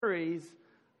series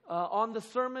on the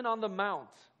Sermon on the Mount.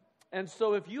 And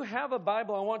so if you have a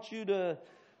Bible, I want you to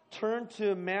turn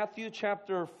to Matthew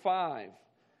chapter 5.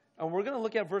 And we're going to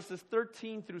look at verses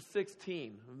 13 through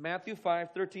 16. Matthew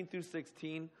 5, 13 through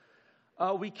 16.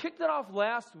 We kicked it off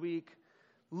last week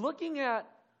looking at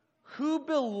who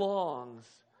belongs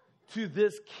to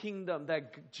this kingdom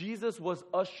that Jesus was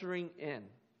ushering in.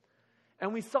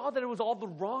 And we saw that it was all the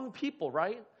wrong people,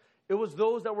 right? It was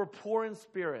those that were poor in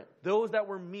spirit, those that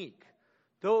were meek,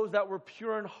 those that were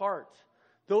pure in heart,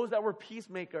 those that were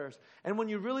peacemakers. And when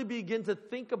you really begin to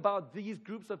think about these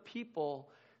groups of people,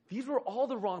 these were all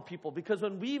the wrong people, because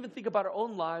when we even think about our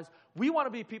own lives, we want to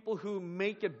be people who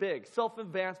make it big,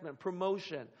 self-advancement,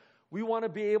 promotion. We want to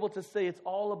be able to say it's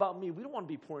all about me. We don't want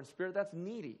to be poor in spirit. That's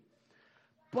needy.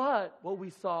 But what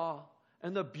we saw,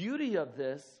 and the beauty of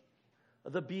this,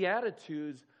 the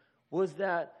Beatitudes, was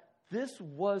that this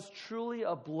was truly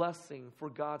a blessing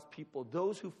for God's people,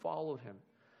 those who followed him.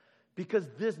 Because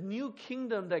this new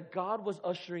kingdom that God was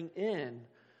ushering in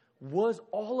was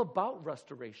all about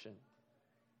restoration.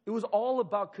 It was all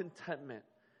about contentment.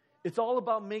 It's all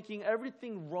about making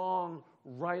everything wrong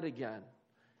right again.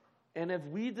 And if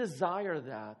we desire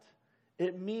that,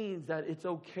 it means that it's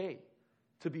okay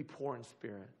to be poor in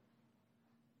spirit.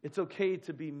 It's okay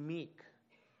to be meek.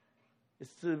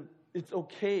 It's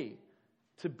okay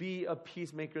to be a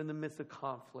peacemaker in the midst of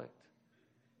conflict.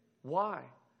 Why?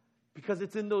 Because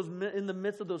it's in the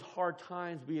midst of those hard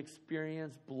times we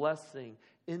experience blessing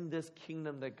in this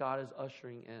kingdom that God is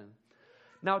ushering in.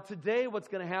 Now today what's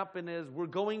going to happen is we're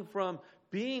going from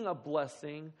being a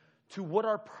blessing to what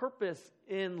our purpose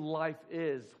in life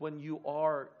is when you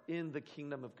are in the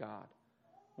kingdom of God.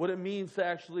 What it means to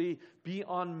actually be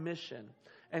on mission.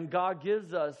 And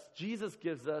Jesus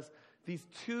gives us these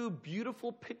two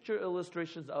beautiful picture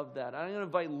illustrations of that. I'm going to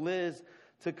invite Liz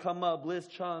to come up, Liz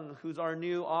Chung, who's our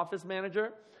new office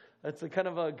manager. It's a kind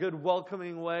of a good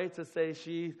welcoming way to say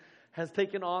she has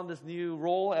taken on this new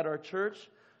role at our church,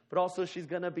 but also she's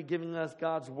going to be giving us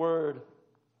God's word,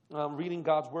 reading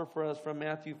God's word for us from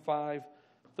Matthew 5,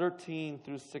 13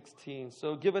 through 16.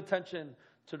 So give attention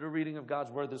to the reading of God's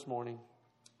word this morning.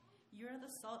 You are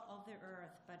the salt of the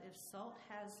earth, but if salt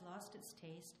has lost its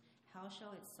taste, how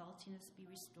shall its saltiness be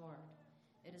restored?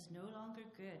 It is no longer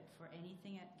good for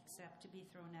anything except to be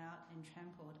thrown out and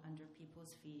trampled under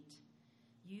people's feet.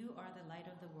 You are the light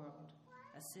of the world.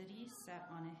 A city set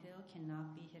on a hill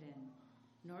cannot be hidden.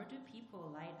 Nor do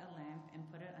people light a lamp and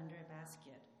put it under a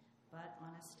basket, but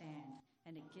on a stand,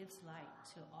 and it gives light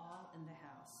to all in the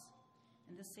house.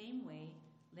 In the same way,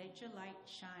 let your light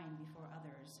shine before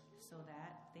others, so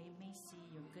that they may see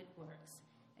your good works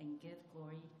and give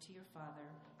glory to your Father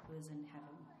who is in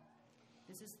heaven.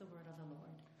 This is the word of the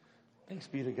Lord. Thanks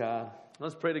be to God.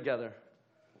 Let's pray together.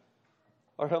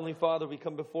 Our Heavenly Father, we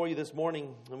come before you this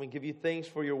morning and we give you thanks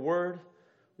for your word.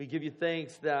 We give you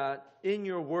thanks that in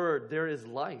your word there is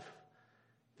life.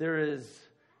 There is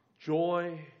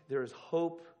joy. There is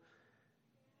hope.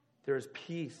 There is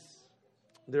peace.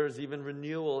 There is even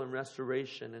renewal and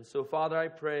restoration. And so, Father, I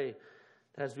pray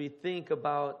that as we think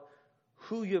about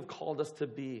who you have called us to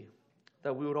be,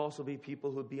 that we would also be people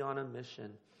who would be on a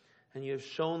mission. And you have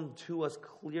shown to us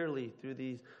clearly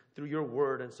through your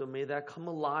word. And so may that come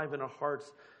alive in our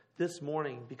hearts this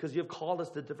morning, because you have called us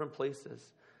to different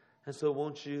places. And so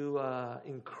won't you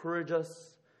encourage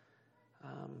us,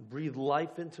 breathe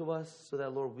life into us, so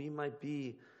that, Lord, we might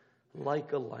be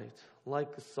like a light,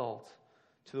 like a salt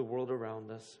to the world around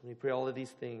us. We pray all of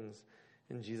these things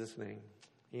in Jesus' name.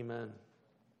 Amen.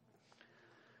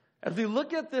 As we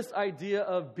look at this idea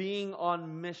of being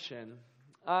on mission,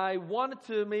 I wanted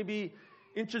to maybe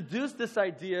introduce this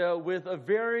idea with a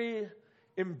very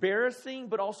embarrassing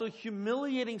but also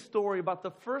humiliating story about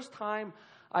the first time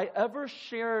I ever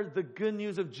shared the good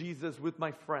news of Jesus with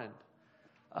my friend.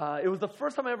 It was the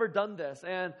first time I ever done this.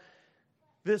 And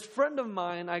this friend of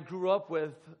mine I grew up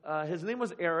with, his name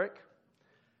was Eric,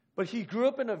 but he grew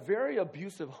up in a very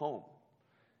abusive home.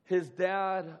 His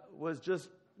dad was just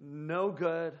no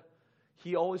good.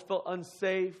 He always felt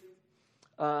unsafe.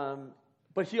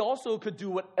 But he also could do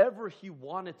whatever he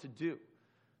wanted to do.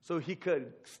 So he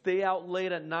could stay out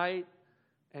late at night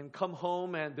and come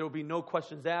home and there would be no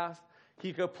questions asked.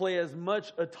 He could play as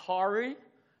much Atari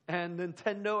and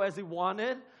Nintendo as he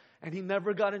wanted, and he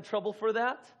never got in trouble for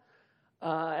that.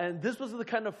 And this was the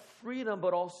kind of freedom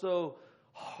but also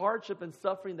hardship and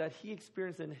suffering that he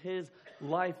experienced in his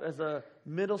life as a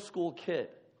middle school kid.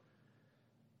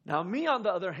 Now me, on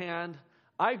the other hand,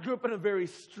 I grew up in a very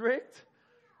strict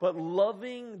but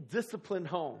loving, disciplined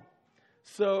home.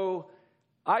 So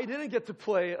I didn't get to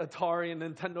play Atari and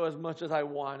Nintendo as much as I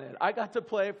wanted. I got to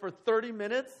play for 30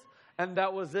 minutes, and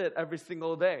that was it every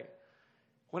single day.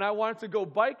 When I wanted to go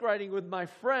bike riding with my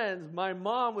friends, my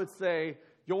mom would say,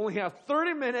 you only have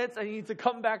 30 minutes and you need to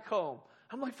come back home.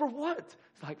 I'm like, for what?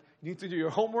 It's like, you need to do your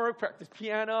homework, practice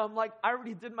piano. I'm like, I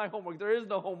already did my homework. There is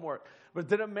no homework. But it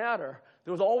didn't matter.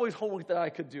 There was always homework that I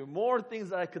could do, more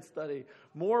things that I could study,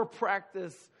 more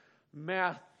practice,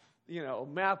 math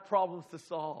problems to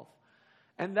solve.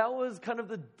 And that was kind of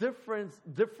the different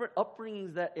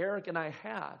upbringings that Eric and I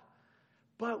had.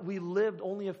 But we lived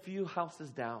only a few houses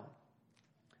down.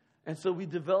 And so we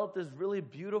developed this really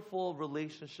beautiful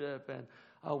relationship, and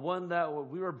one that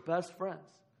we were best friends.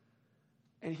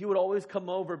 And he would always come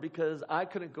over because I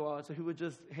couldn't go out, so he would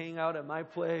just hang out at my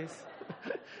place.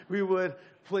 We would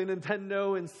play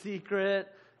Nintendo in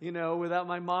secret, without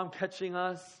my mom catching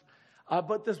us.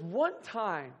 But this one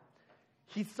time,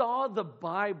 he saw the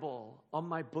Bible on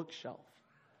my bookshelf.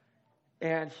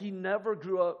 And he never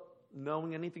grew up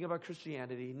knowing anything about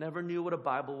Christianity. He never knew what a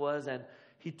Bible was, and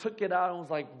he took it out and was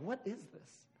like, what is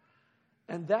this?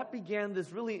 And that began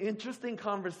this really interesting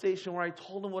conversation where I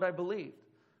told him what I believed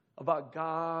about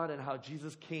God and how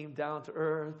Jesus came down to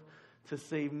earth to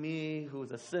save me, who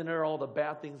was a sinner, all the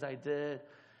bad things I did.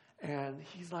 And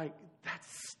he's like, that's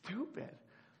stupid.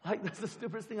 Like, that's the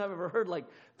stupidest thing I've ever heard. Like,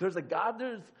 there's a God,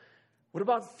 what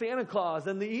about Santa Claus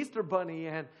and the Easter Bunny?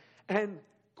 And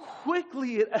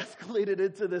quickly it escalated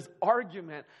into this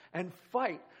argument and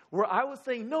fight where I was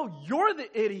saying, no, you're the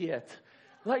idiot.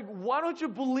 Like, why don't you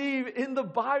believe in the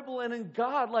Bible and in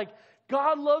God? Like,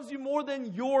 God loves you more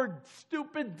than your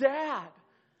stupid dad.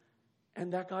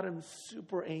 And that got him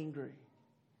super angry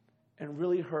and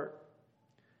really hurt.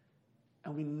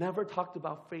 And we never talked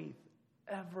about faith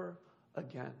ever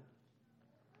again.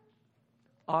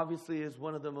 Obviously, it's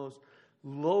one of the most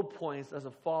low points as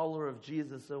a follower of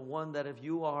Jesus, and one that if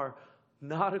you are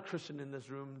not a Christian in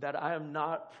this room, that I am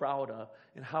not proud of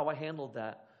and how I handled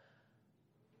that.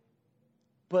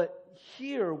 But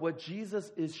here, what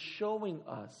Jesus is showing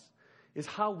us is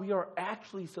how we are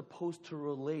actually supposed to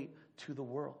relate to the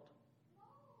world.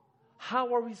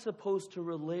 How are we supposed to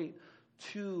relate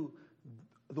to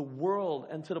the world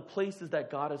and to the places that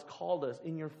God has called us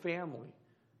in your family,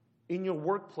 in your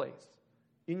workplace,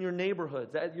 in your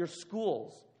neighborhoods, at your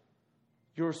schools,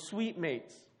 your suite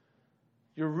mates,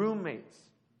 your roommates?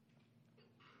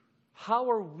 How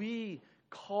are we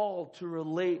called to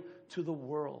relate to the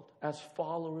world as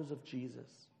followers of Jesus?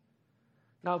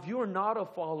 Now, if you are not a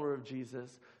follower of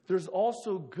Jesus, there's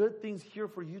also good things here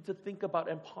for you to think about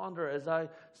and ponder as I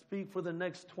speak for the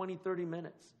next 20, 30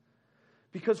 minutes.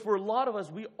 Because for a lot of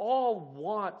us, we all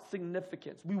want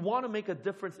significance. We want to make a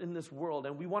difference in this world,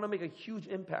 and we want to make a huge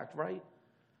impact, right?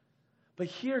 But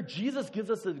here, Jesus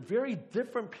gives us a very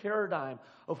different paradigm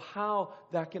of how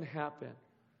that can happen.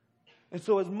 And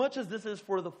so as much as this is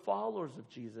for the followers of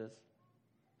Jesus,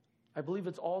 I believe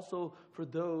it's also for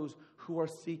those who are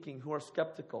seeking, who are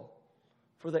skeptical,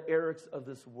 for the Erics of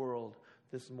this world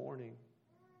this morning.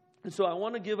 And so I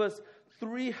want to give us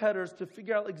 3 headers to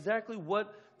figure out exactly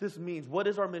what this means. What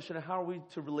is our mission and how are we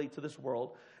to relate to this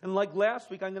world? And like last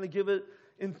week, I'm going to give it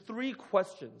in 3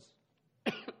 questions.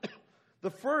 The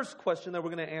first question that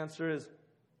we're going to answer is,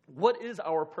 what is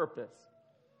our purpose?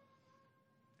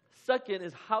 Second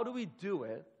is, how do we do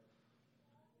it?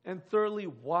 And thirdly,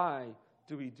 why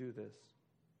do we do this?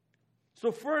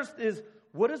 So first is,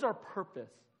 what is our purpose?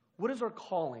 What is our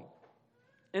calling?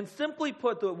 And simply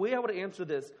put, the way I would answer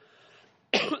this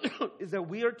is that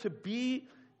we are to be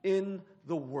in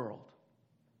the world.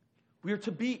 We are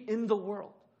to be in the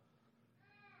world.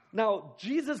 Now,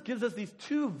 Jesus gives us these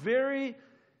 2 very,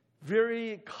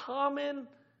 very common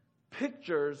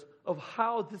pictures of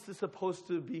how this is supposed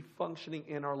to be functioning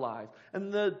in our lives.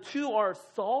 And the 2 are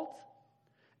salt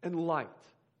and light.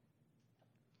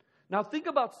 Now think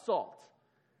about salt.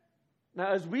 Now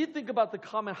as we think about the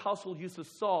common household use of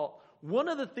salt, one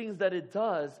of the things that it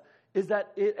does is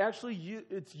that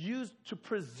it's used to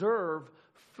preserve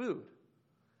food.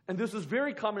 And this was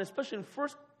very common, especially in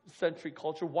first century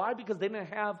culture. Why? Because they didn't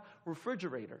have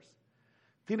refrigerators.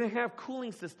 They didn't have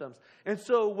cooling systems. And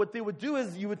so what they would do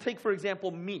is you would take, for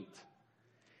example, meat.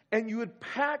 And you would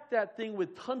pack that thing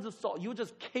with tons of salt. You would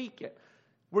just cake it,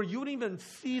 where you wouldn't even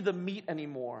see the meat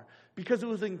anymore, because it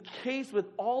was encased with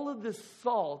all of this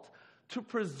salt to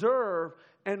preserve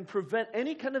and prevent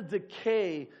any kind of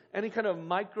decay, any kind of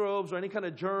microbes or any kind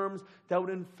of germs that would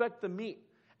infect the meat.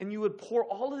 And you would pour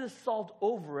all of this salt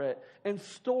over it and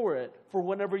store it for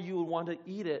whenever you would want to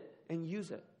eat it and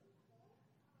use it.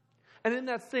 And in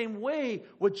that same way,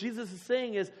 what Jesus is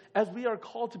saying is, as we are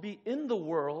called to be in the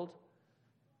world,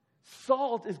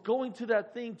 Salt is going to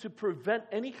that thing to prevent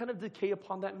any kind of decay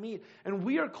upon that meat. And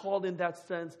we are called in that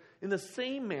sense, in the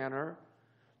same manner,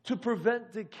 to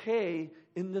prevent decay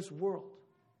in this world.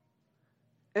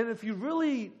 And if you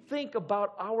really think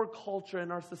about our culture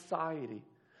and our society,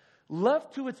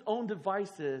 left to its own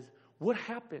devices, what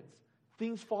happens?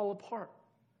 Things fall apart.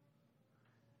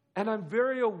 And I'm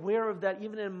very aware of that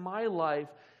even in my life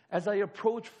as I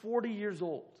approach 40 years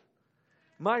old.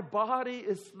 My body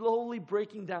is slowly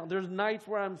breaking down. There's nights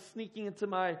where I'm not sneaking into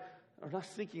my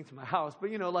house,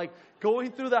 but like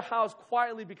going through the house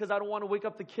quietly because I don't want to wake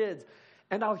up the kids.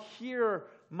 And I'll hear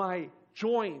my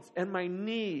joints and my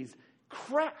knees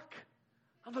crack.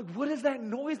 I'm like, what is that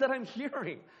noise that I'm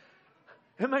hearing?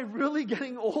 Am I really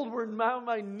getting old where now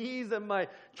my knees and my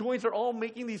joints are all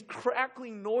making these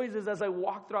crackling noises as I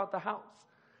walk throughout the house?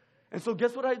 And so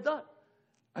guess what I've done?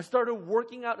 I started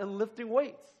working out and lifting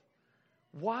weights.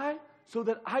 Why? So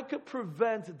that I could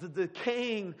prevent the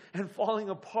decaying and falling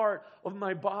apart of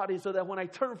my body so that when I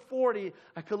turn 40,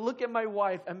 I could look at my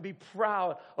wife and be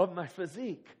proud of my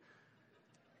physique.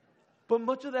 But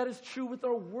much of that is true with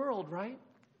our world, right?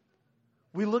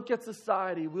 We look at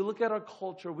society, we look at our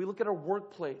culture, we look at our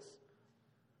workplace.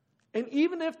 And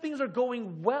even if things are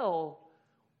going well,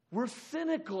 we're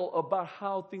cynical about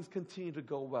how things continue to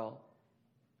go well.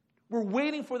 We're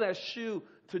waiting for that shoe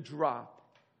to drop.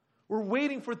 We're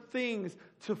waiting for things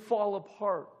to fall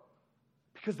apart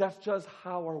because that's just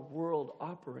how our world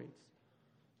operates.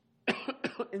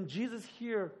 And Jesus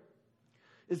here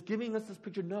is giving us this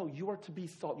picture. No, you are to be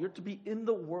salt. You're to be in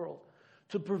the world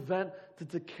to prevent the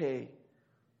decay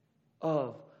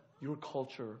of your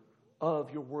culture,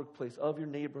 of your workplace, of your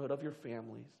neighborhood, of your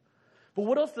families. But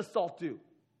what else does salt do?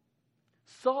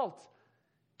 Salt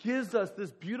gives us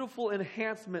this beautiful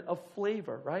enhancement of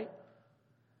flavor, right?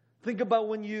 Think about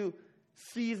when you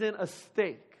season a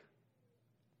steak.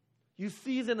 You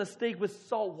season a steak with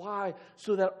salt. Why?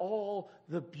 So that all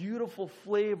the beautiful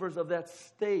flavors of that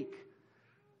steak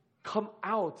come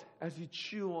out as you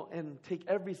chew and take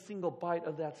every single bite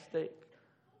of that steak.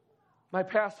 My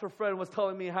pastor friend was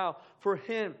telling me how, for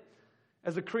him,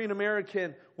 as a Korean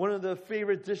American, one of the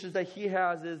favorite dishes that he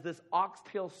has is this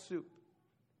oxtail soup.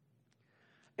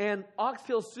 And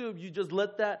oxtail soup, you just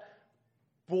let that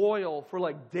boil for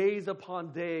like days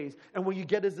upon days. And what you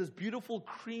get is this beautiful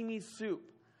creamy soup.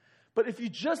 But if you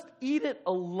just eat it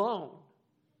alone,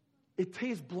 it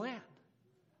tastes bland.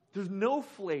 There's no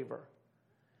flavor.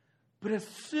 But as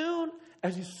soon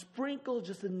as you sprinkle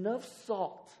just enough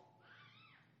salt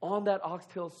on that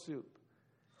oxtail soup,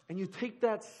 and you take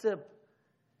that sip,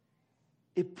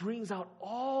 it brings out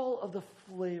all of the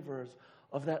flavors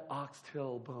of that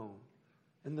oxtail bone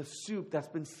and the soup that's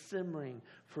been simmering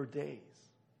for days.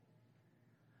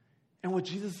 And what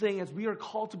Jesus is saying is we are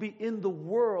called to be in the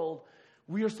world.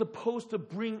 We are supposed to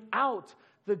bring out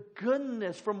the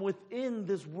goodness from within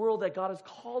this world that God has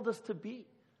called us to be.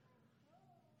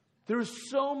 There is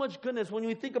so much goodness. When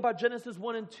we think about Genesis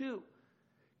 1 and 2,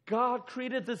 God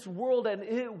created this world and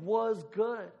it was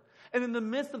good. And in the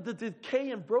midst of the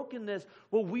decay and brokenness,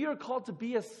 what we are called to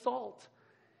be as salt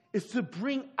is to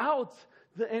bring out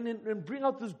and bring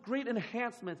out this great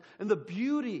enhancement and the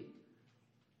beauty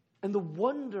and the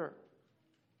wonder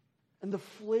and the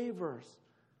flavors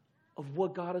of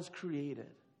what God has created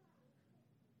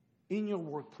in your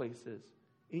workplaces,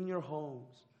 in your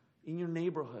homes, in your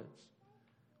neighborhoods.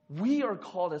 We are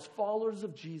called as followers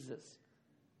of Jesus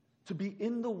to be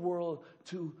in the world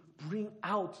to bring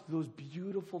out those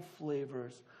beautiful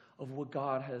flavors of what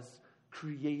God has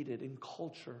created in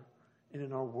culture and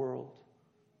in our world.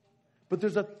 But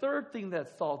there's a third thing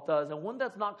that salt does, and one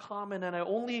that's not common, and I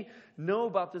only know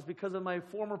about this because of my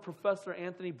former professor,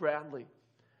 Anthony Bradley.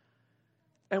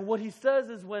 And what he says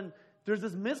is when there's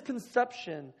this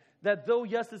misconception that though,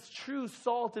 yes, it's true,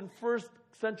 salt in first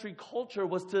century culture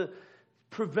was to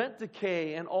prevent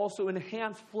decay and also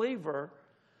enhance flavor,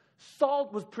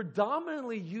 salt was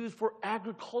predominantly used for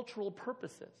agricultural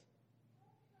purposes.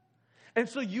 And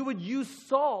so you would use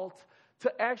salt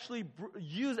to actually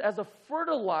use as a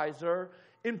fertilizer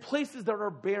in places that are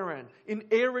barren, in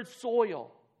arid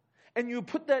soil. And you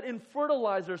put that in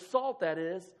fertilizer, salt that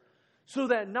is, so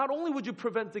that not only would you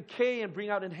prevent decay and bring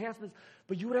out enhancements,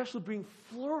 but you would actually bring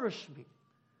flourishment.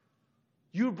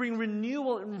 You would bring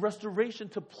renewal and restoration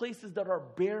to places that are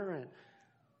barren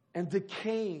and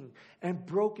decaying and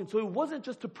broken. So it wasn't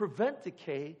just to prevent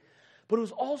decay, but it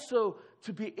was also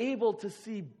to be able to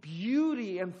see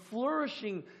beauty and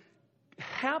flourishing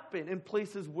happen in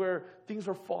places where things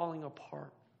are falling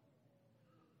apart.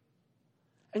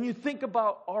 And you think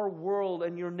about our world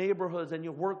and your neighborhoods and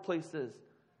your workplaces.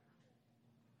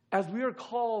 As we are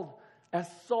called as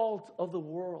salt of the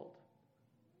world,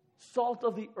 salt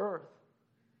of the earth.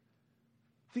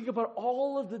 Think about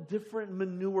all of the different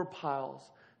manure piles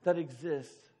that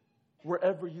exist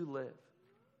wherever you live,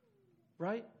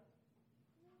 right?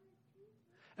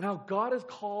 And how God has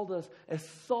called us as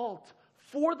salt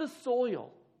for the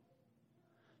soil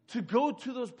to go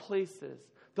to those places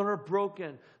that are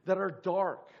broken, that are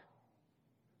dark,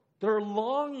 that are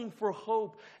longing for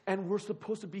hope, and we're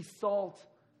supposed to be salt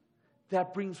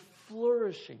that brings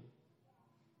flourishing,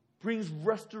 brings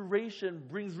restoration,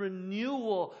 brings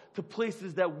renewal to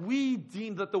places that we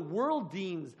deem, that the world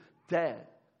deems dead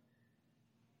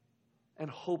and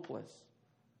hopeless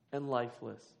and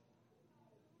lifeless.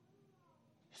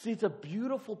 See, it's a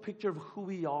beautiful picture of who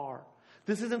we are.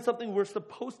 This isn't something we're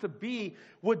supposed to be.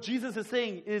 What Jesus is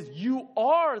saying is, you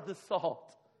are the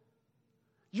salt.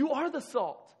 You are the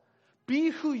salt. Be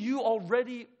who you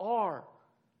already are.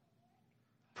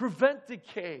 Prevent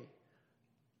decay.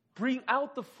 Bring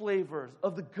out the flavors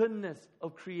of the goodness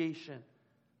of creation.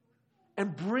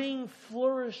 And bring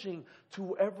flourishing to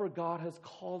whoever God has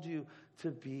called you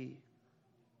to be.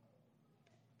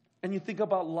 And you think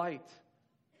about light.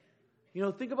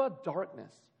 Think about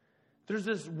darkness. There's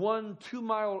this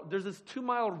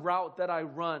 2-mile route that I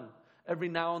run every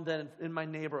now and then in my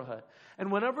neighborhood. And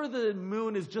whenever the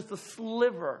moon is just a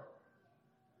sliver,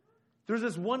 there's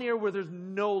this one area where there's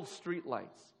no street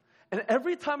lights. And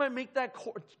every time I make that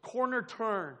corner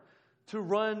turn to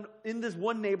run in this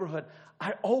one neighborhood,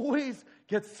 I always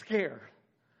get scared.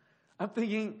 I'm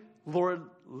thinking, Lord,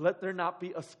 let there not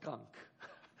be a skunk.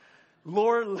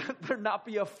 Lord, let there not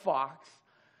be a fox.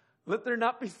 Let there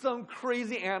not be some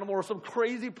crazy animal or some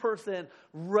crazy person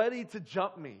ready to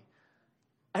jump me.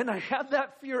 And I have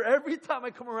that fear every time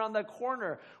I come around that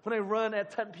corner when I run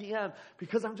at 10 p.m.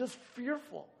 because I'm just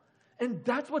fearful. And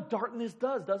that's what darkness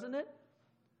does, doesn't it?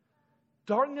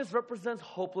 Darkness represents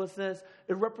hopelessness.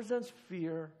 It represents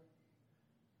fear.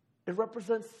 It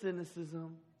represents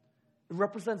cynicism. It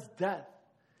represents death.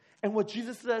 And what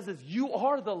Jesus says is, you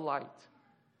are the light.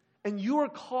 And you are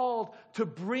called to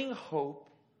bring hope.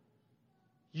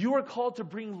 You are called to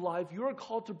bring life. You are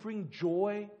called to bring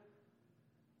joy.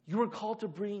 You are called to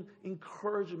bring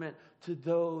encouragement to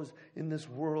those in this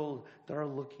world that are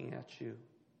looking at you.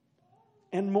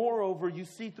 And moreover, you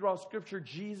see throughout Scripture,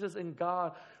 Jesus and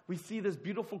God, we see this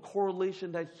beautiful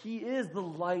correlation that He is the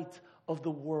light of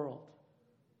the world.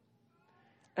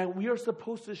 And we are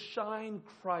supposed to shine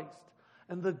Christ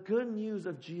and the good news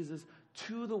of Jesus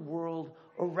to the world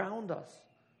around us.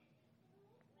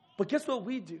 But guess what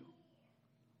we do?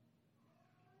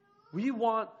 We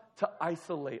want to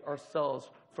isolate ourselves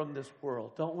from this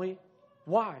world, don't we?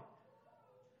 Why?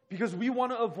 Because we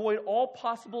want to avoid all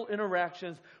possible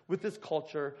interactions with this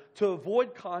culture, to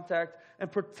avoid contact and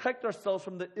protect ourselves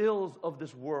from the ills of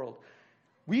this world.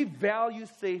 We value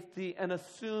safety and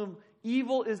assume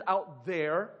evil is out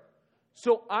there,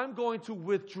 so I'm going to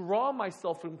withdraw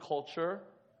myself from culture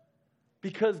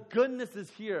because goodness is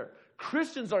here.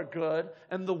 Christians are good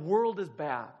and the world is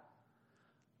bad.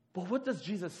 But what does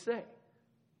Jesus say?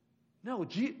 No,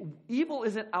 evil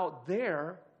isn't out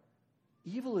there.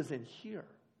 Evil is in here.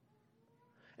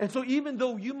 And so even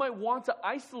though you might want to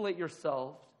isolate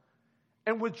yourself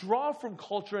and withdraw from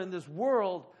culture in this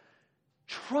world,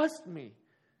 trust me,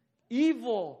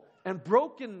 evil and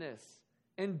brokenness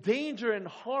and danger and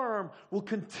harm will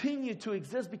continue to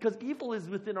exist because evil is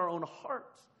within our own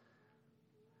hearts.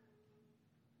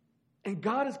 And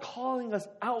God is calling us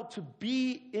out to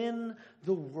be in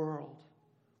the world.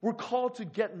 We're called to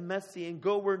get messy and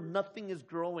go where nothing is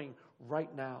growing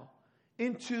right now.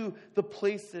 Into the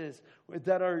places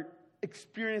that are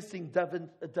experiencing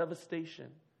devastation.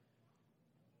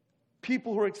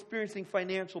 People who are experiencing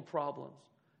financial problems.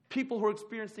 People who are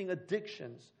experiencing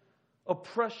addictions,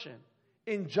 oppression,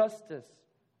 injustice,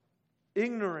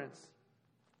 ignorance.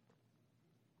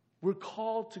 We're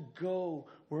called to go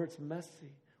where it's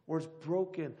messy, where it's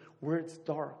broken, where it's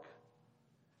dark.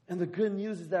 And the good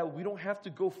news is that we don't have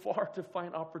to go far to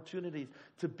find opportunities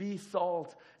to be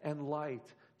salt and light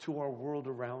to our world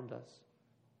around us.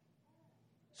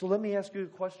 So let me ask you a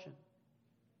question.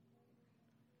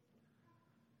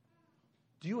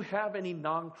 Do you have any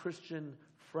non-Christian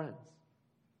friends?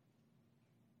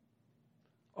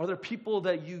 Are there people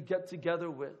that you get together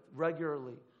with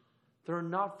regularly that are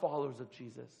not followers of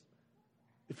Jesus?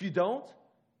 If you don't,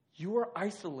 you are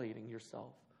isolating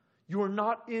yourself. You are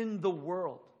not in the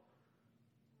world.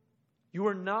 You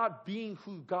are not being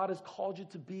who God has called you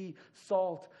to be,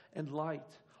 salt and light.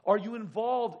 Are you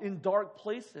involved in dark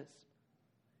places?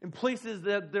 In places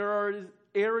that there are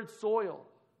arid soil,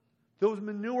 those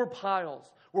manure piles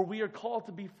where we are called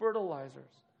to be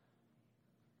fertilizers?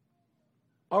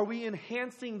 Are we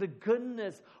enhancing the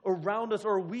goodness around us?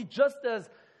 Or are we just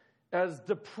as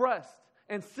depressed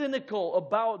and cynical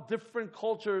about different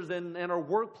cultures and our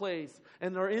workplace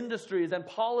and our industries and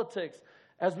politics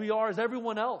as we are as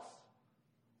everyone else?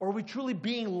 Or are we truly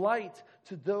being light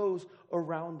to those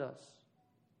around us?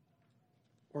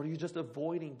 Or are you just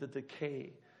avoiding the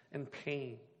decay and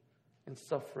pain and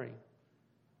suffering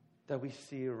that we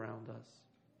see around us?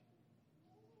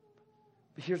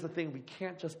 But here's the thing, we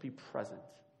can't just be present.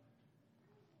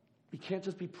 We can't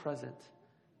just be present.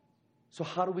 So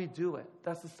how do we do it?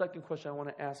 That's the second question I want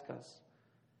to ask us.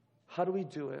 How do we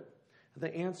do it?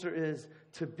 The answer is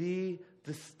to be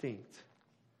distinct.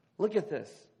 Look at this.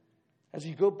 As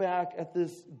you go back at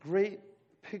this great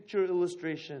picture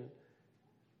illustration,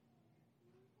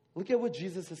 look at what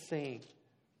Jesus is saying.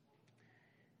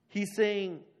 He's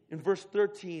saying in verse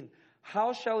 13,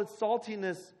 how shall its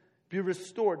saltiness be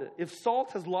restored? If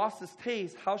salt has lost its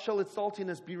taste, how shall its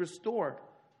saltiness be restored?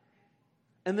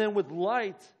 And then with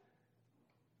light,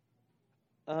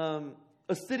 a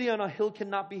city on a hill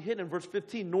cannot be hidden. Verse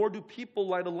 15, nor do people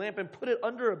light a lamp and put it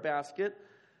under a basket,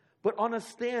 but on a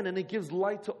stand, and it gives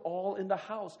light to all in the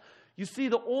house. You see,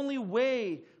 the only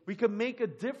way we can make a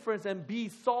difference and be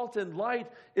salt and light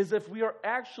is if we are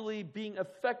actually being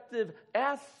effective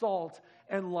as salt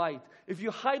and light. If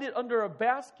you hide it under a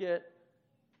basket,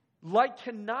 light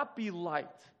cannot be light.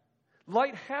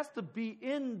 Light has to be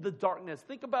in the darkness.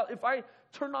 Think about if I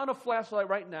turn on a flashlight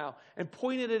right now and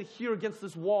pointed it here against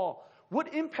this wall,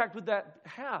 what impact would that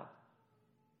have?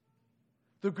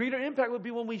 The greater impact would be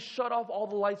when we shut off all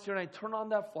the lights here and I turn on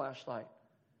that flashlight.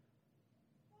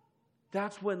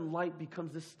 That's when light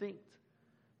becomes distinct.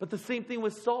 But the same thing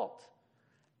with salt.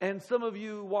 And some of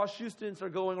you WashU students are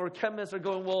going, or chemists are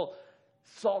going, well,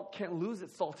 salt can't lose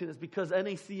its saltiness because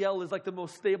NaCl is like the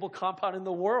most stable compound in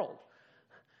the world.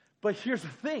 But here's the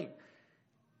thing.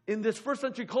 In this first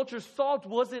century culture, salt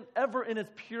wasn't ever in its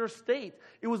pure state.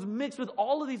 It was mixed with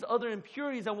all of these other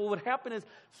impurities, and what would happen is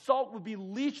salt would be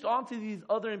leached onto these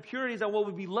other impurities, and what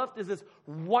would be left is this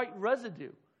white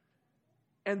residue.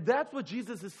 And that's what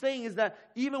Jesus is saying, is that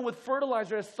even with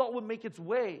fertilizer, as salt would make its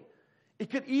way,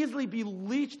 it could easily be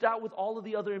leached out with all of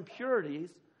the other impurities,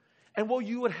 and what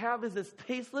you would have is this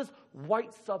tasteless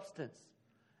white substance.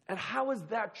 And how is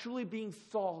that truly being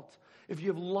salt if you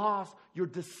have lost your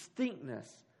distinctness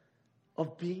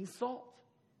of being salt?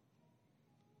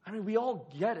 I mean, we all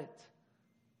get it.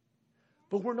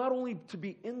 But we're not only to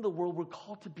be in the world, we're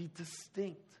called to be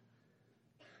distinct.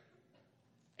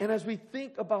 And as we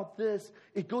think about this,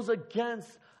 it goes against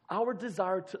our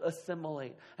desire to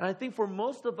assimilate. And I think for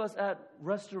most of us at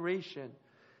Restoration,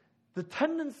 the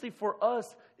tendency for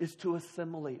us is to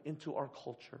assimilate into our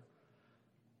culture.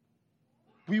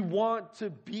 We want to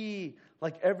be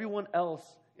like everyone else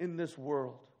in this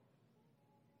world.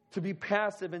 To be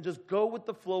passive and just go with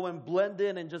the flow and blend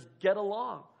in and just get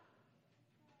along.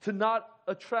 To not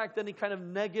attract any kind of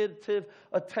negative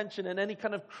attention and any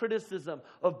kind of criticism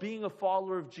of being a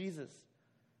follower of Jesus.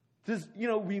 This,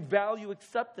 we value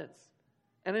acceptance.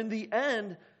 And in the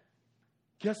end,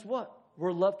 guess what?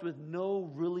 We're left with no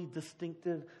really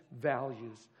distinctive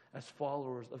values as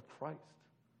followers of Christ.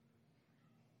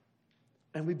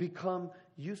 And we become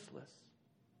useless.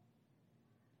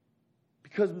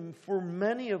 Because for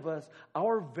many of us,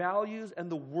 our values and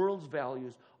the world's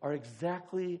values are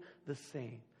exactly the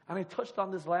same. And I touched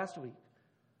on this last week.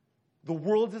 The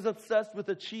world is obsessed with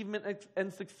achievement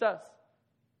and success.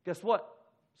 Guess what?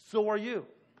 So are you.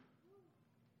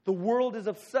 The world is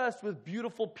obsessed with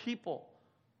beautiful people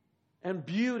and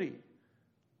beauty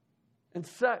and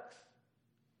sex.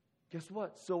 Guess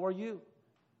what? So are you.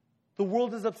 The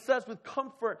world is obsessed with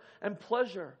comfort and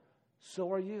pleasure.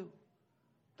 So are you.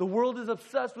 The world is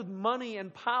obsessed with money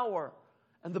and power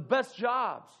and the best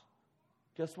jobs.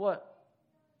 Guess what?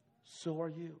 So are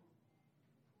you.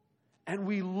 And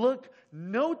we look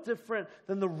no different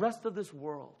than the rest of this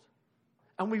world.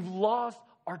 And we've lost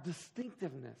our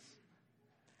distinctiveness.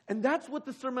 And that's what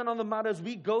the Sermon on the Mount, as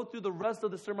we go through the rest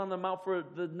of the Sermon on the Mount for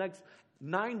the next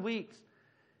 9 weeks,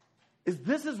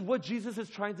 this is what Jesus is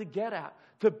trying to get at.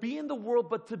 To be in the world,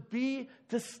 but to be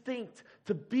distinct,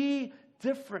 to be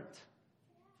different.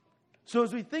 So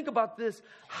as we think about this,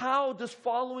 how does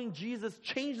following Jesus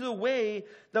change the way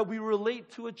that we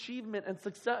relate to achievement and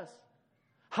success?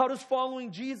 How does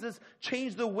following Jesus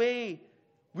change the way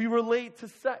we relate to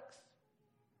sex?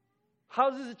 How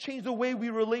does it change the way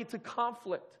we relate to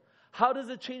conflict? How does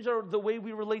it change the way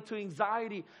we relate to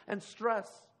anxiety and stress?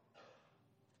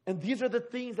 And these are the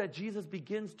things that Jesus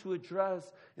begins to address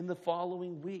in the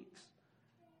following weeks.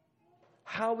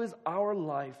 How is our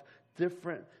life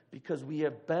different because we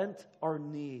have bent our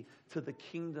knee to the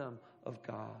kingdom of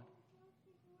God.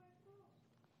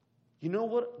 You know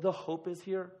what the hope is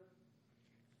here?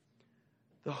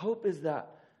 The hope is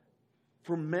that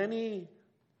for many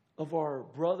of our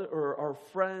our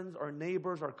friends, our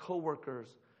neighbors, our coworkers,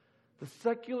 the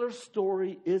secular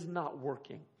story is not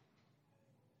working.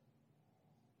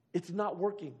 It's not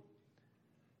working.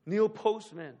 Neil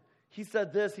Postman, he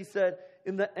said this. He said,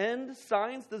 in the end,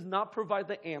 science does not provide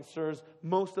the answers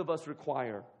most of us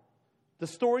require. The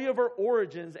story of our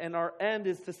origins and our end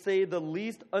is to say the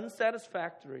least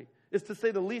unsatisfactory.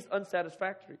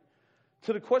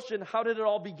 To the question, how did it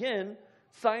all begin?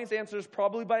 Science answers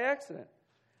probably by accident.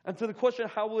 And to the question,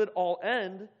 how will it all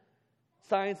end?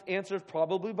 Science answers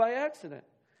probably by accident.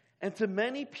 And to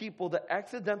many people, the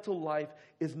accidental life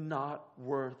is not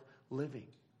worth living.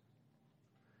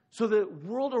 So the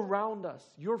world around us,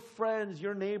 your friends,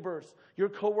 your neighbors, your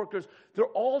coworkers, they're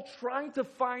all trying to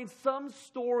find some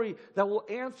story that will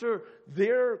answer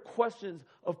their questions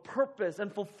of purpose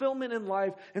and fulfillment in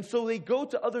life. And so they go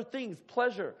to other things,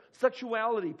 pleasure,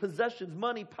 sexuality, possessions,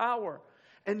 money, power.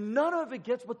 And none of it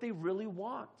gets what they really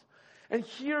want. And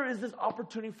here is this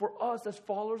opportunity for us as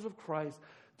followers of Christ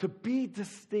to be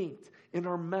distinct in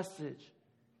our message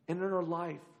and in our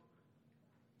life.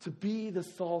 To be the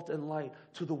salt and light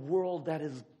to the world that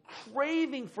is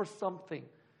craving for something.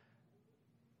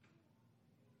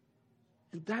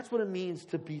 And that's what it means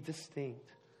to be distinct.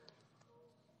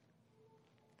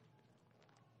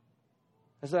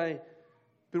 As I've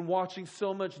been watching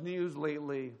so much news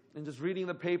lately and just reading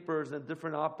the papers and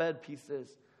different op-ed pieces,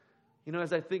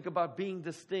 as I think about being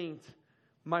distinct,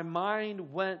 my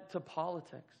mind went to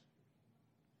politics.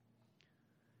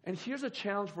 And here's a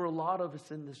challenge for a lot of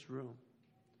us in this room.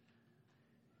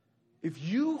 If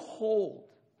you hold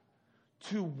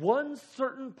to one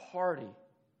certain party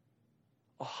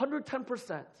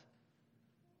 110%,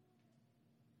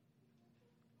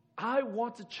 I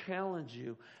want to challenge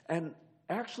you and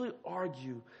actually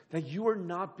argue that you are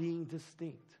not being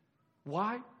distinct.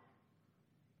 Why?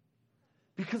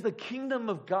 Because the kingdom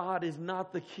of God is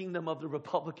not the kingdom of the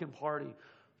Republican Party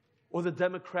or the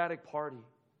Democratic Party.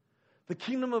 The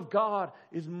kingdom of God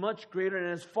is much greater. And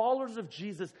as followers of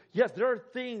Jesus, yes, there are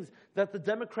things that the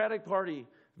Democratic Party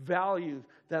values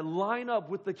that line up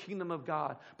with the kingdom of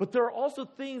God. But there are also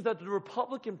things that the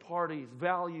Republican Party's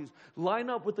values line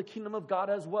up with the kingdom of God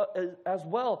as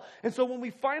well. And so when we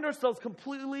find ourselves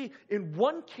completely in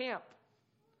one camp,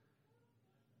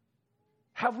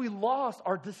 have we lost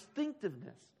our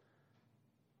distinctiveness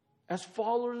as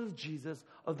followers of Jesus,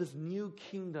 of this new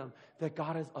kingdom that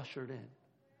God has ushered in?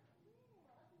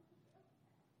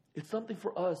 It's something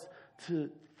for us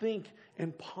to think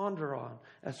and ponder on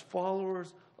as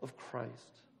followers of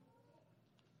Christ.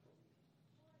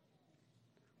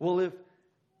 Well, if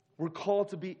we're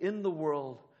called to be in the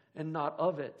world and not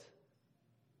of it,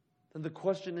 then the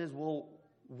question is, well,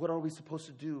 what are we supposed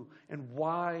to do? And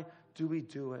why do we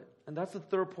do it? And that's the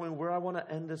third point where I want to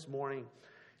end this morning,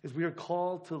 is we are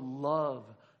called to love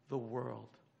the world.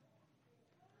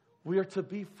 We are to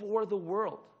be for the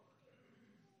world.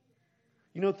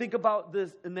 Think about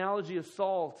this analogy of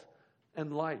salt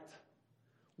and light.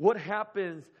 What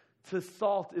happens to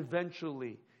salt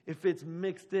eventually if it's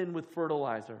mixed in with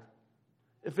fertilizer?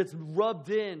 If it's rubbed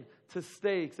in to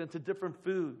steaks and to different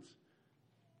foods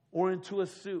or into a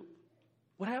soup?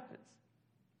 What happens?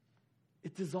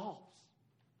 It dissolves.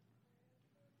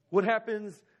 What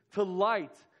happens to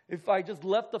light if I just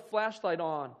left the flashlight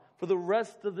on for the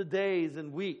rest of the days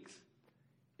and weeks?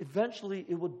 Eventually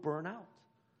it would burn out.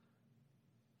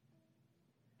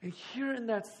 And here in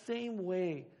that same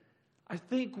way, I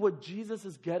think what Jesus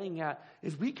is getting at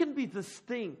is we can be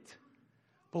distinct,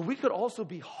 but we could also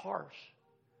be harsh.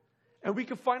 And we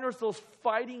could find ourselves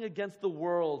fighting against the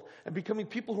world and becoming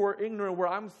people who are ignorant, where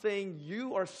I'm saying,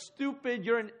 you are stupid,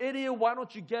 you're an idiot, why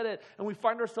don't you get it? And we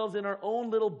find ourselves in our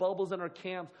own little bubbles in our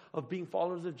camps of being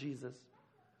followers of Jesus.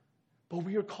 But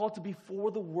we are called to be for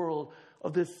the world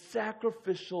of this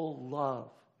sacrificial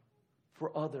love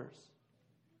for others.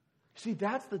 See,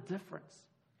 that's the difference.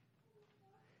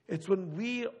 It's when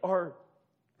we are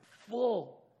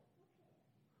full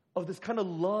of this kind of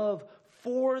love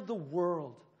for the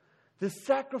world, this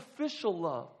sacrificial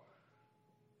love,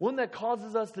 one that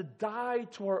causes us to die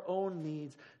to our own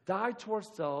needs, die to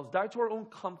ourselves, die to our own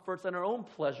comforts and our own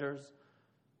pleasures.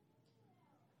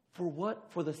 For what?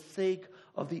 For the sake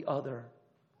of the other.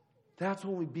 That's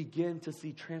when we begin to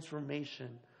see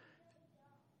transformation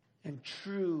and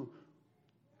true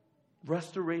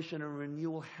restoration and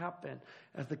renewal happen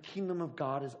as the kingdom of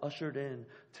God is ushered in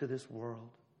to this world.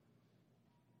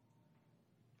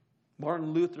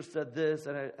 Martin Luther said this,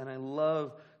 and I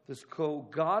love this quote: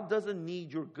 God doesn't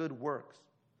need your good works,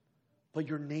 but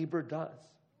your neighbor does.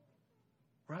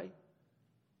 Right?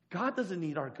 God doesn't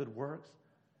need our good works,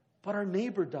 but our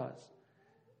neighbor does.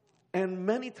 And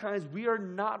many times we are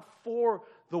not for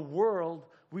the world,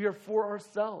 we are for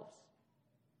ourselves.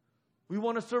 We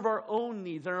want to serve our own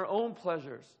needs and our own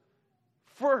pleasures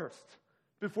first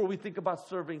before we think about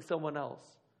serving someone else.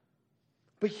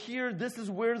 But here, this is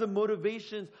where the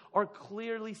motivations are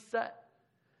clearly set.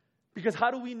 Because how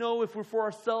do we know if we're for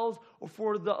ourselves or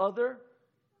for the other?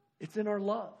 It's in our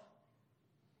love.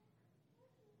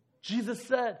 Jesus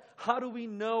said, how do we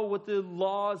know what the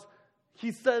laws,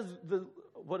 he says,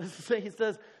 what does it say? He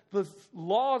says, the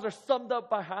laws are summed up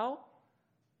by how?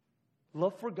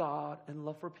 Love for God and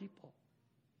love for people.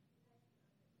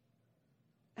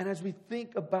 And as we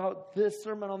think about this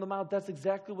Sermon on the Mount, that's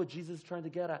exactly what Jesus is trying to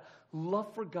get at.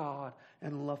 Love for God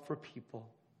and love for people.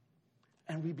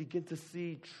 And we begin to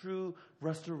see true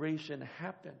restoration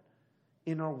happen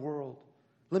in our world.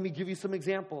 Let me give you some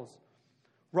examples.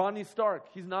 Rodney Stark,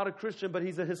 he's not a Christian, but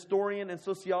he's a historian and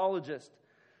sociologist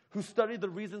who studied the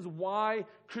reasons why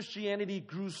Christianity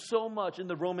grew so much in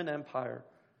the Roman Empire.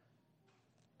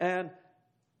 And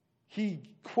he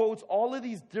quotes all of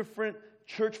these different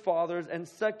church fathers and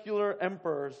secular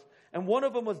emperors. And one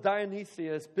of them was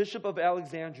Dionysius, Bishop of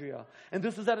Alexandria. And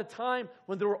this was at a time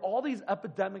when there were all these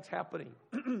epidemics happening.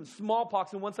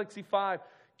 Smallpox in 165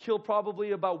 killed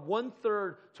probably about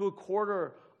 1/3 to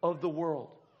 1/4 of the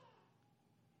world.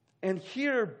 And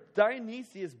here,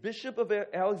 Dionysius, Bishop of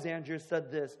Alexandria,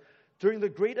 said this: during the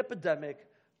great epidemic,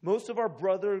 most of our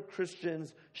brother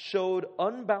Christians showed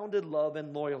unbounded love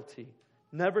and loyalty.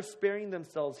 Never sparing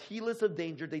themselves, heedless of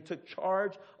danger, they took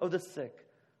charge of the sick,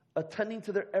 attending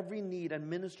to their every need and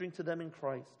ministering to them in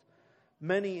Christ.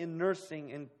 Many in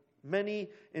nursing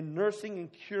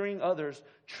and curing others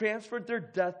transferred their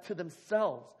death to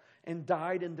themselves and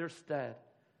died in their stead.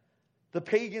 The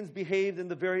pagans behaved in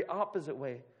the very opposite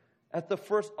way. At the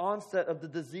first onset of the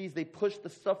disease, they pushed the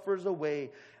sufferers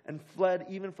away and fled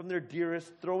even from their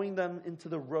dearest, throwing them into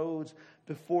the roads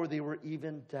before they were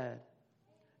even dead.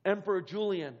 Emperor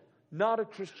Julian, not a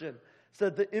Christian,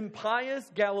 said the impious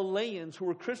Galileans who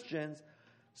were Christians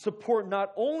support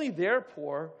not only their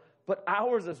poor, but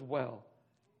ours as well.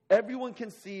 Everyone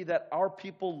can see that our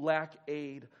people lack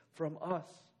aid from us.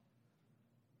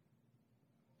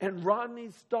 And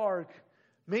Rodney Stark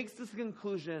makes this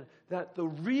conclusion that the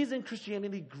reason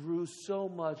Christianity grew so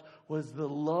much was the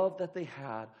love that they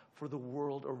had for the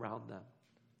world around them.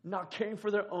 Not caring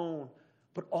for their own,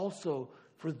 but also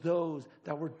for those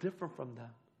that were different from them.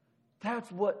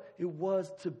 That's what it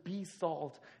was to be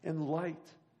salt and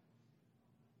light.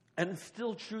 And it's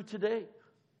still true today.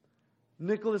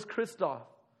 Nicholas Kristof,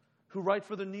 who writes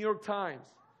for the New York Times,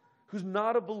 who's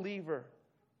not a believer,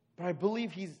 but I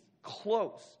believe he's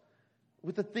close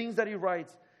with the things that he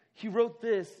writes. He wrote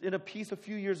this in a piece a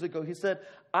few years ago. He said,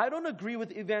 I don't agree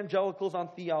with evangelicals on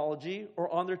theology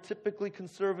or on their typically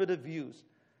conservative views.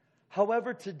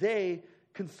 However, today,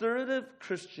 conservative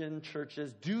Christian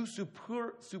churches do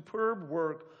superb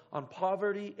work on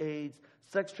poverty, AIDS,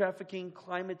 sex trafficking,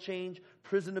 climate change,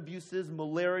 prison abuses,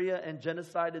 malaria, and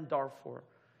genocide in Darfur.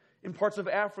 In parts of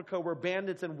Africa where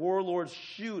bandits and warlords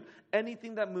shoot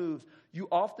anything that moves, you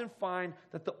often find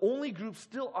that the only groups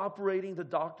still operating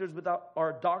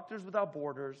are Doctors Without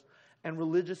Borders and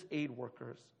religious aid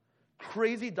workers.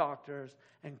 Crazy doctors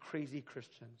and crazy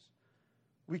Christians.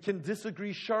 We can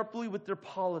disagree sharply with their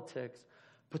politics,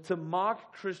 but to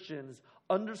mock Christians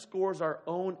underscores our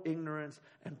own ignorance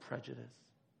and prejudice.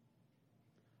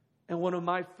 And one of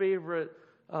my favorite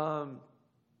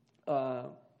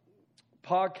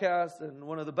podcasts and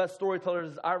one of the best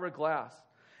storytellers is Ira Glass.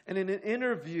 And in an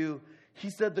interview, he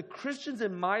said, the Christians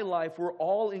in my life were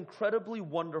all incredibly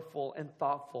wonderful and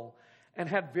thoughtful and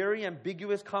had very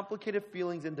ambiguous, complicated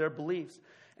feelings in their beliefs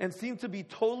and seemed to be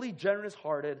totally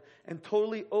generous-hearted and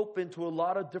totally open to a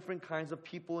lot of different kinds of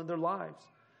people in their lives.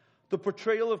 The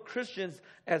portrayal of Christians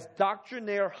as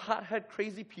doctrinaire, hothead,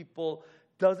 crazy people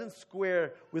doesn't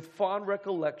square with fond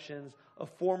recollections of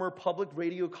former public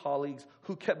radio colleagues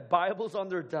who kept Bibles on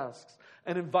their desks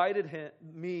and invited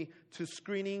me to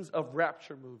screenings of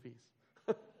Rapture movies.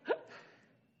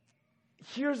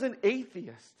 Here's an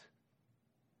atheist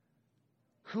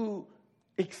who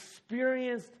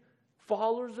experienced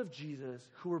followers of Jesus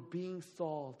who were being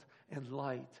salt and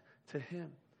light to him.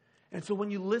 And so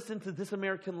when you listen to This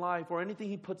American Life or anything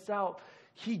he puts out,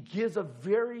 he gives a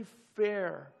very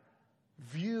fair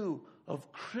view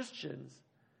of Christians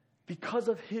because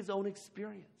of his own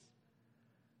experience.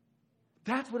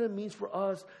 That's what it means for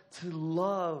us to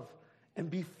love and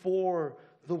before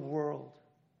the world.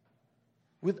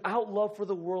 Without love for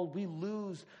the world, we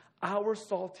lose our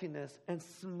saltiness and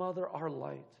smother our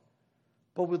light.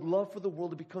 But with love for the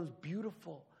world, it becomes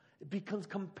beautiful. It becomes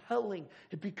compelling.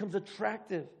 It becomes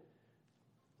attractive.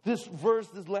 This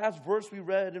last verse we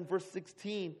read in verse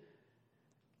 16,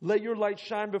 let your light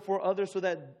shine before others so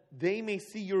that they may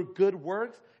see your good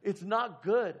works. It's not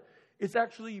good. It's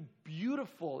actually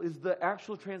beautiful is the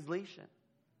actual translation.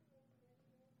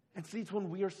 And see, it's when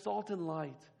we are salt and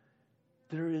light,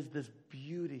 there is this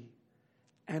beauty,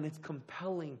 and it's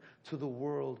compelling to the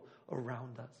world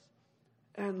around us.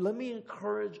 And let me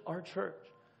encourage our church.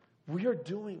 We are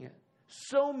doing it.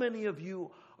 So many of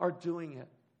you are doing it.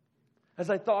 As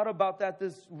I thought about that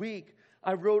this week,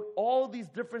 I wrote all these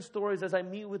different stories as I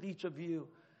meet with each of you.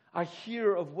 I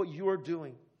hear of what you are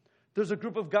doing. There's a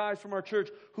group of guys from our church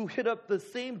who hit up the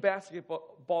same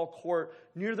basketball court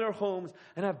near their homes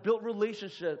and have built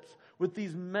relationships with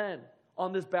these men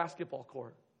on this basketball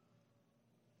court.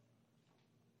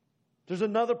 There's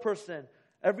another person,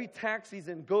 every tax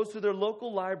season, goes to their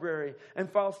local library and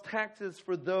files taxes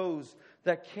for those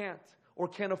that can't or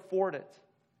can't afford it.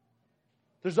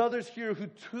 There's others here who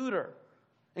tutor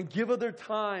and give of their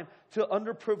time to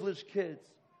underprivileged kids.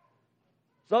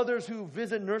 There's others who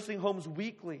visit nursing homes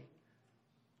weekly.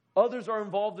 Others are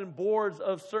involved in boards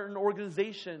of certain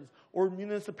organizations or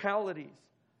municipalities.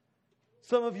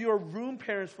 Some of you are room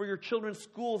parents for your children's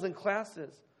schools and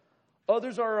classes.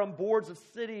 Others are on boards of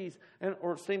cities,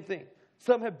 or same thing.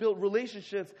 Some have built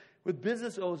relationships with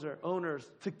business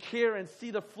owners to care and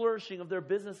see the flourishing of their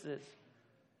businesses.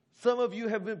 Some of you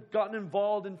have gotten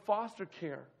involved in foster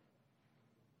care.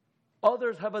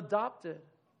 Others have adopted.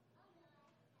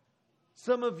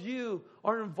 Some of you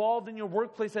are involved in your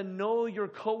workplace and know your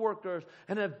coworkers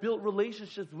and have built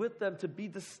relationships with them to be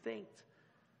distinct.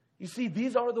 You see,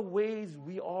 these are the ways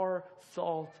we are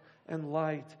salt and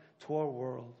light to our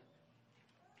world.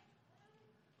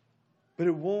 But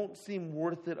it won't seem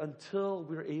worth it until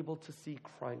we're able to see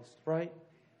Christ, right?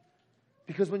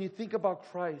 Because when you think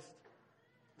about Christ,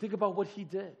 think about what He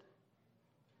did.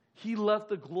 He left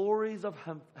the glories of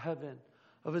heaven,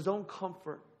 of His own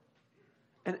comfort,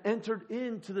 and entered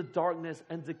into the darkness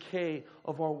and decay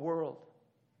of our world.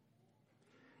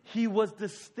 He was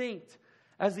distinct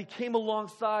as He came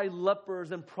alongside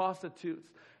lepers and prostitutes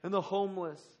and the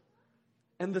homeless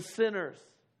and the sinners.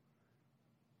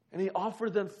 And He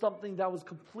offered them something that was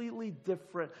completely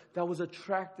different, that was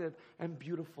attractive and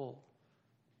beautiful.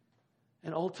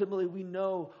 And ultimately, we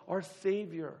know our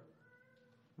Savior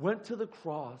went to the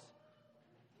cross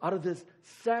out of this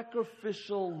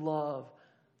sacrificial love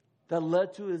that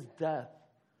led to His death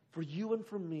for you and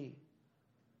for me,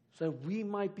 so that we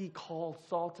might be called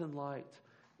salt and light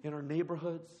in our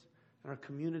neighborhoods, in our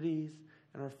communities,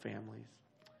 and our families.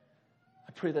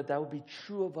 I pray that would be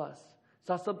true of us. It's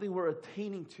not something we're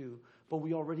attaining to, but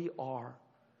we already are.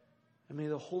 And may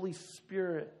the Holy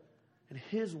Spirit and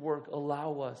His work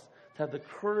allow us to have the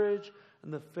courage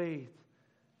and the faith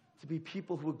to be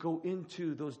people who would go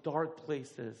into those dark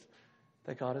places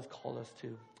that God has called us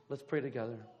to. Let's pray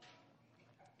together.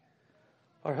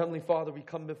 Our Heavenly Father, we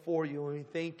come before You and we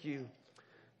thank You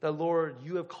that, Lord,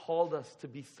 You have called us to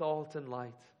be salt and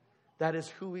light. That is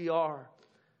who we are.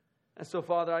 And so,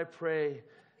 Father, I pray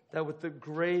that with the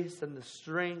grace and the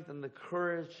strength and the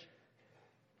courage,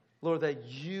 Lord, that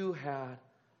You had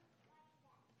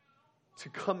to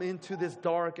come into this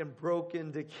dark and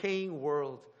broken, decaying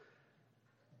world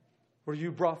where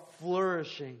You brought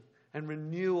flourishing and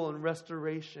renewal and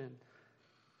restoration.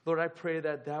 Lord, I pray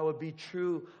that would be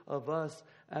true of us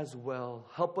as well.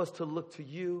 Help us to look to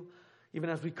You. Even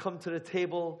as we come to the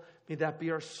table, may that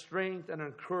be our strength and our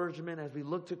encouragement as we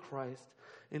look to Christ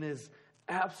in His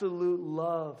absolute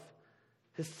love,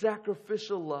 His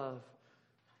sacrificial love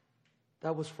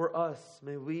that was for us.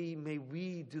 May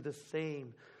we do the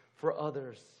same for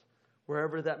others,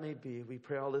 wherever that may be. We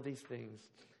pray all of these things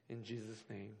in Jesus'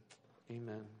 name.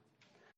 Amen.